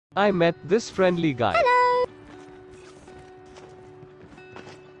I met this friendly guy. Hello!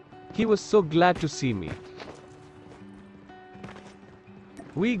 He was so glad to see me.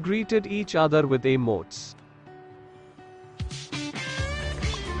 We greeted each other with emotes.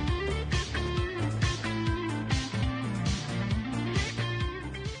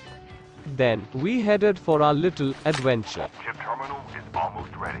 Then, we headed for our little adventure. Chip terminal is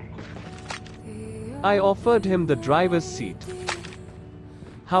almost ready. I offered him the driver's seat.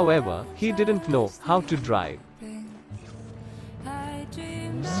 However, he didn't know how to drive.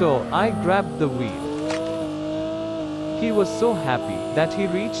 So, I grabbed the wheel. He was so happy that he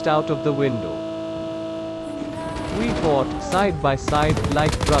reached out of the window. We fought side by side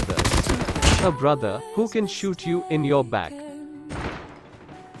like brothers. A brother who can shoot you in your back.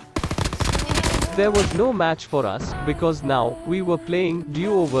 There was no match for us because now we were playing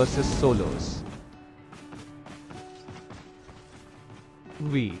duo versus solos.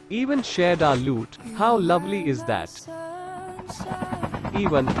 We even shared our loot. How lovely is that?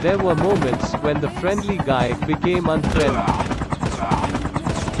 Even there were moments when the friendly guy became unfriendly.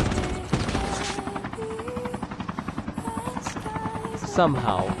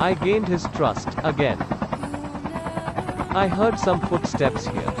 Somehow, I gained his trust again. I heard some footsteps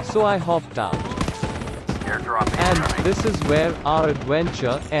here, so I hopped out. And this is where our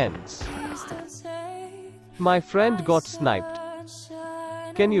adventure ends. My friend got sniped.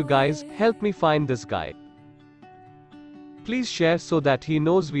 Can you guys help me find this guy? Please share so that he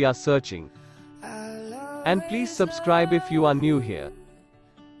knows we are searching. And please subscribe if you are new here.